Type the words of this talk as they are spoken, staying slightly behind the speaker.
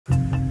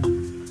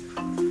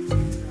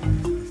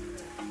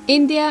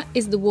India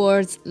is the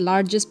world's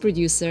largest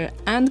producer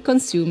and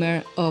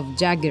consumer of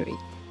jaggery.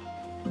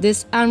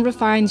 This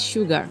unrefined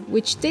sugar,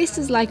 which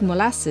tastes like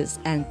molasses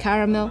and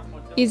caramel,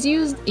 is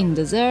used in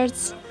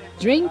desserts,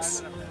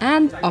 drinks,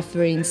 and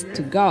offerings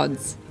to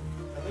gods.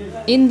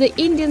 In the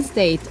Indian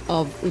state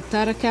of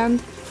Uttarakhand,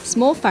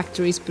 small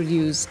factories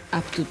produce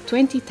up to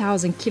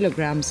 20,000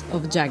 kilograms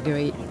of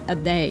jaggery a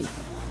day.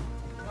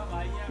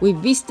 We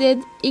visited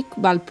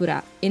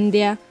Iqbalpura,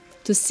 India,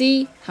 to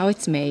see how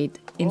it's made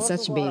in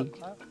such big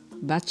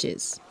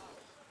batches.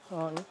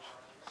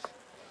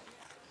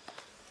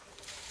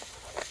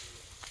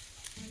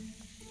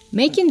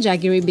 Making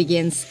jaggery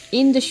begins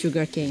in the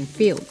sugarcane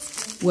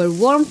fields, where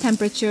warm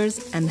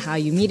temperatures and high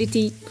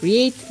humidity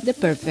create the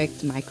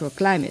perfect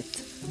microclimate.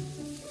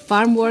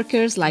 Farm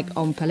workers like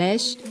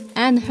Palesh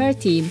and her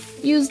team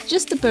use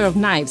just a pair of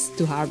knives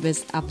to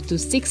harvest up to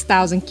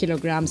 6,000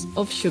 kilograms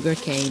of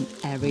sugarcane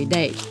every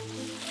day.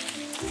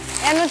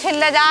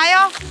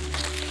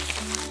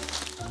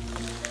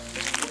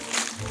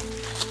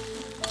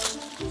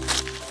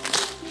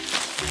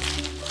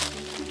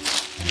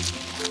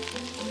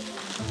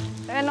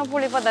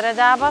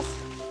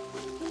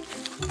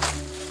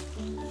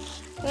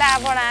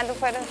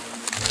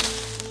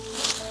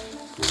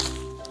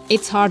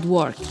 It's hard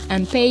work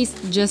and pays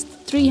just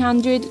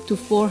 300 to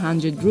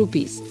 400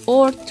 rupees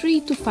or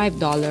 $3 to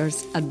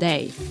 $5 a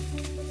day.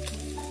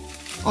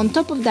 On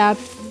top of that,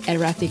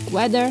 erratic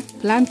weather,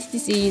 plant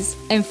disease,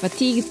 and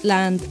fatigued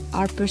land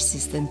are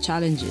persistent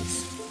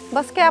challenges.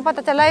 बस क्या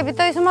पता चला अभी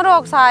तो इसमें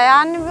रोग सा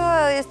आया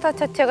नहीं इस तो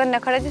अच्छे करने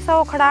खड़े जिससे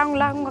वो खड़ा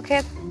होगा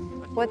खेत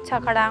वो अच्छा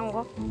खड़ा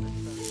होगा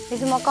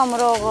इसमें कम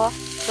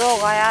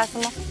रोग आया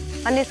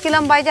इसमें और इसकी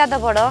लंबाई ज़्यादा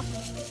बढ़ो.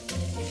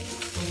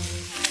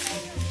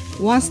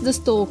 Once the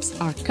stalks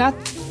are cut,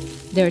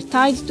 they're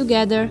tied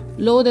together,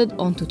 loaded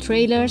onto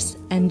trailers,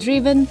 and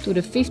driven to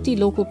the 50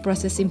 local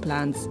processing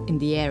plants in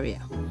the area.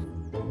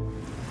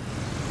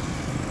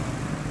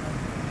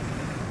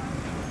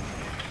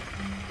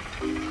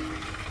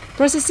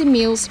 Processing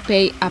mills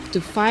pay up to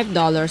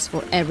 $5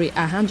 for every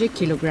 100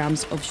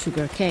 kilograms of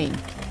sugar cane.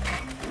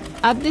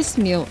 At this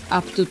mill,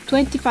 up to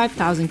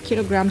 25,000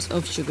 kilograms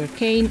of sugar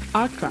cane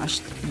are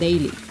crushed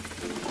daily.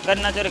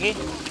 गन्ना चरखी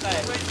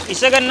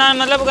इससे गन्ना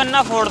मतलब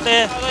गन्ना फोड़ते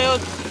हैं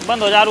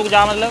बंद हो जा रुक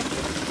जा मतलब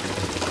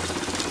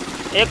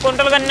 1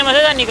 क्विंटल गन्ने में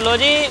से निकलो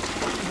जी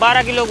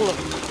 12 किलो गुड़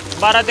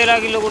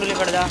 12-13 किलो गुड़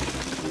निकल जा.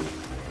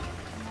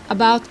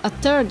 About a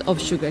third of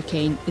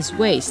sugarcane is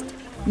waste,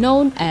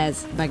 known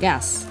as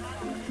bagasse.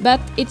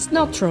 But it's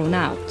not thrown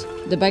out.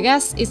 The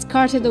bagasse is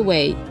carted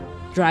away,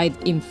 dried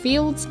in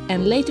fields,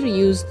 and later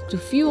used to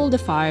fuel the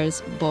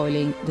fires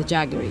boiling the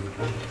jaggery.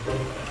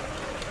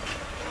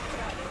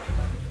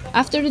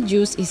 After the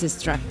juice is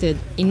extracted,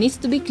 it needs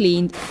to be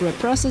cleaned through a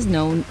process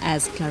known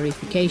as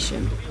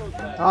clarification.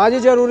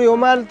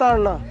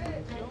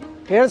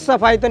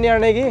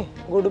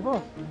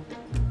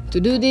 To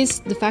do this,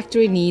 the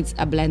factory needs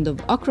a blend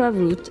of okra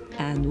root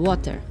and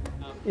water.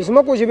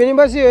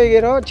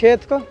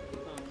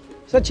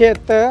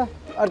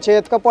 और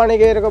छेद का पानी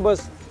घेर के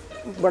बस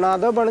बना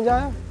दो बन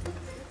जाए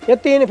ये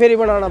 3 फेरी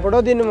बनाना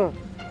पड़ो दिन में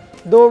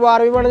 2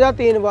 बार भी बन जा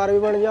 3 बार भी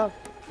बन जा.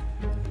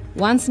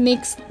 Once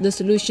mixed, the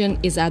solution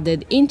is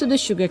added into the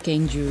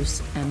sugarcane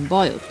juice and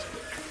boiled.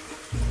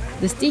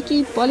 The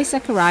sticky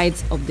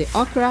polysaccharides of the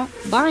okra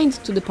bind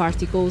to the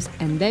particles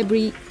and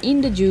debris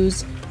in the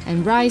juice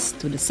and rise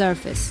to the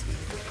surface.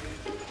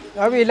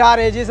 अब हिला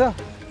रहे जी sir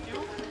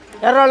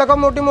यार वाले को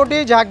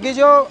मोटी-मोटी झागी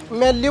जो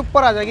मेली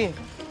ऊपर आ जाएगी.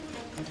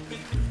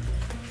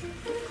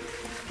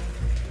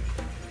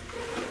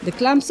 The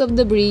clumps of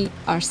debris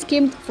are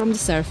skimmed from the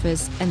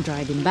surface and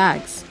dried in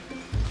bags.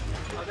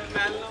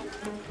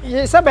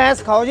 ये सब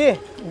भैंस खाओ जी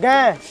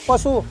गाय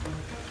पशु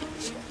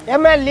ये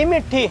मेली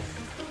मिट्टी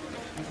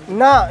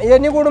ना ये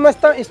नहीं गुड़ में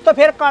इस तो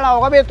फिर काला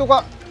होगा बेतु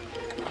का.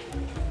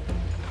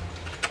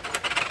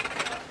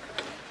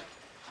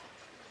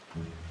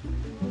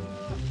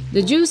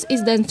 The juice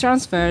is then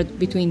transferred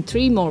between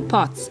 3 more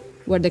pots,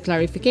 where the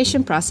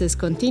clarification process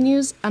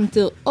continues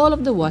until all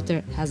of the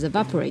water has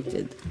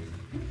evaporated.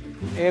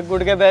 एक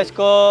गुड़ के बैच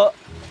को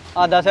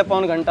आधा से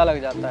पौन घंटा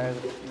लग जाता है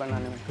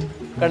बनाने में.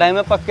 कढ़ाई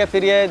में पक के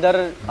फिर ये इधर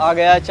आ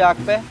गया है चाक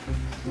पे.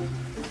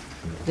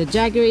 The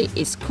jaggery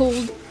is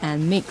cooled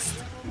and mixed.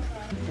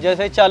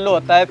 जैसे ही चालू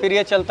होता है फिर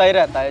ये चलता ही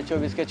रहता है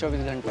 24 के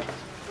 24 घंटे.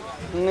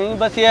 नहीं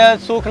बस ये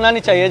सूखना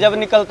नहीं चाहिए. जब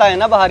निकलता है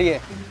ना बाहर ये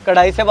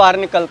कढ़ाई से बाहर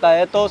निकलता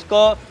है तो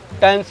उसको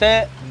टाइम से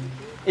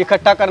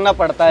इकट्ठा करना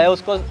पड़ता है.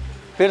 उसको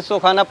फिर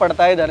सुखाना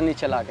पड़ता है इधर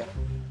नीचे ला के.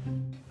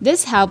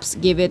 This helps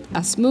give it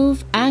a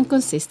smooth and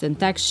consistent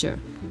texture.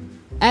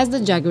 As the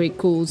jaggery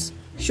cools,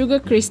 sugar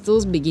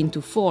crystals begin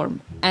to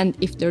form, and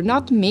if they're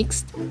not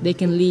mixed, they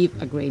can leave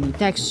a grainy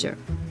texture.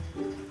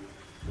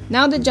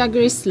 Now the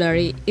jaggery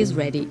slurry is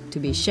ready to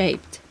be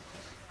shaped.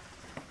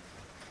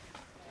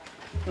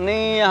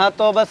 नहीं यहाँ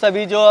तो बस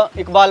अभी जो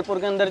इकबालपुर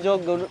के अंदर जो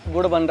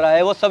गुड़ बन रहा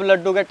है वो सब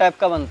लड्डू के टाइप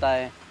का बनता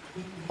है.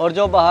 और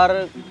जो बाहर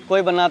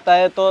कोई बनाता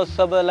है तो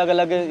सब अलग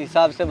अलग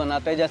हिसाब से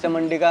बनाते हैं. जैसे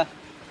मंडी का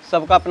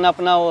सबका अपना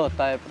अपना वो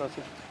होता है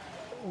प्रोसेस.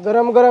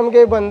 गरम गरम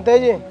के बनते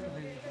जी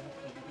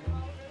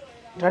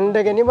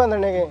ठंडे के नहीं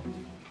बंधने के।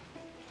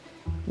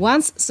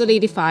 Once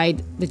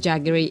solidified, the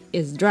jaggery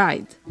is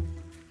dried.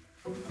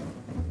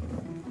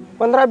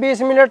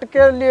 15-20 minute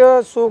के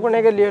लिए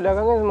सूखने के लिए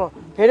लगेंगे इसमें,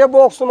 फिर ये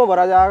बॉक्स में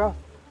भरा जाएगा।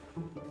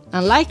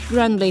 Unlike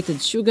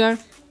granulated sugar,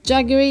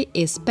 jaggery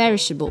is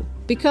perishable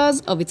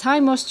because of its high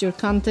moisture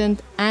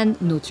content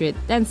and nutrient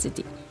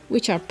density,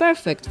 which are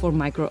perfect for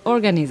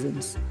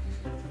microorganisms.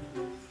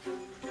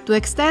 To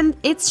extend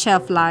its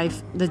shelf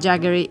life, the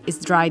jaggery is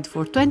dried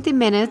for 20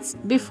 minutes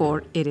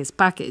before it is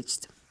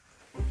packaged.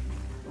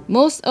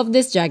 Most of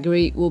this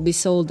jaggery will be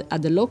sold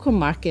at the local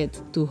market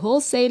to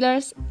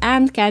wholesalers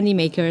and candy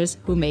makers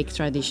who make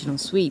traditional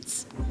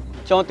sweets.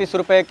 34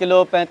 रुपये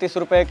kilo, 35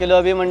 रुपये kilo,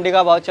 अभी मंडी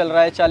का भाव चल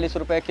रहा है 40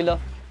 रुपये kilo.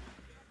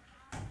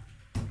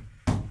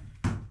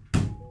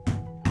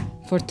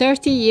 For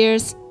 30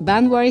 years,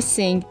 Banwari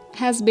Singh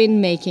has been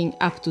making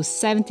up to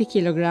 70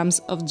 kilograms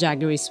of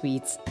jaggery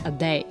sweets a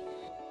day.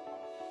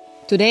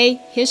 Today,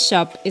 his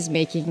shop is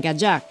making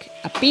gajak,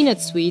 a peanut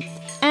sweet,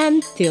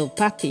 and til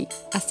patti,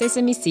 a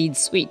sesame seed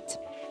sweet.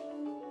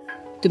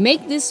 To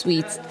make these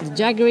sweets, the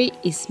jaggery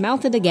is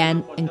melted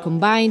again and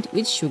combined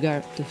with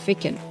sugar to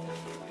thicken.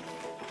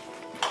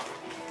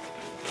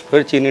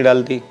 फिर चीनी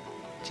डाल दी,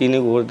 चीनी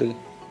घोर दी,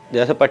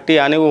 जैसे पट्टी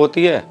आने को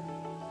होती है,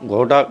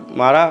 घोटा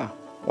मारा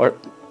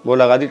और वो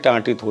लगा दी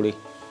टांटी थोड़ी।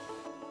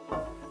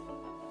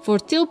 For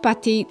til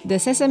patti, the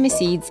sesame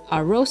seeds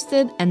are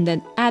roasted and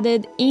then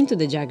added into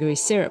the jaggery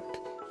syrup.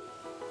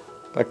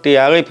 पट्टी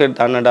आ गई, फिर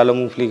दाना डालो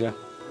मूंगफली का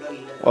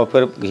और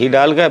फिर घी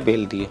डाल के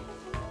बेल दिए।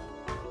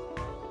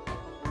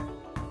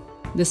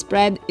 The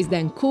spread is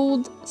then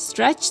cooled,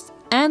 stretched,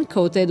 and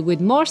coated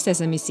with more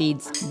sesame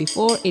seeds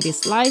before it is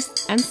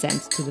sliced and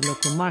sent to the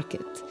local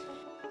market.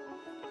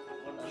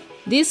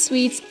 These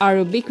sweets are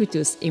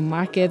ubiquitous in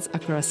markets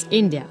across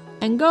India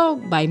and go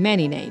by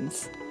many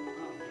names.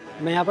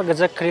 मैं यहाँ पर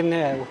गजक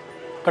खरीदने आया हूँ,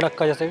 कड़क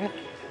का, जैसे कि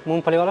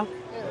मूंगफली वाला।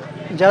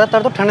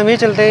 ज़्यादातर तो ठंड में ही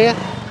चलते हैं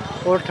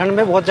और ठंड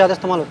में बहुत ज़्यादा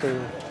इस्तेमाल होते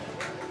हैं।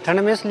 ठंड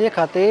में इसलिए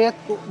खाते हैं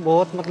तो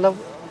बहुत मतलब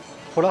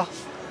थोड़ा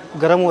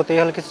गर्म होते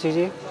हैं हल्की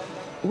चीज़ें।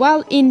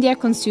 While India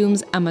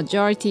consumes a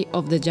majority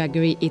of the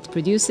jaggery it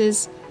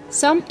produces,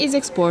 some is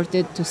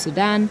exported to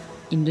Sudan,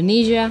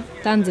 Indonesia,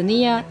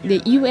 Tanzania, the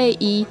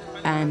UAE,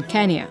 and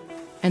Kenya.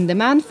 And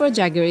demand for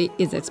jaggery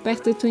is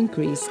expected to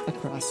increase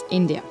across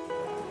India.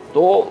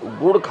 तो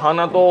गुड़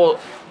खाना तो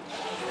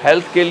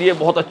health के लिए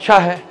बहुत अच्छा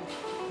है।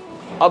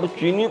 अब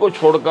चीनी को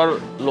छोड़कर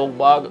लोग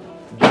बाग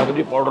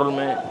जैगरी पाउडर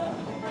में,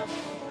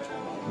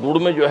 गुड़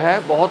में जो है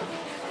बहुत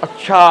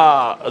अच्छा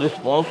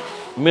रिस्पॉन्स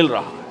मिल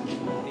रहा है।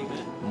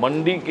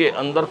 मंडी के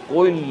अंदर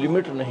कोई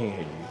लिमिट नहीं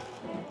है जी।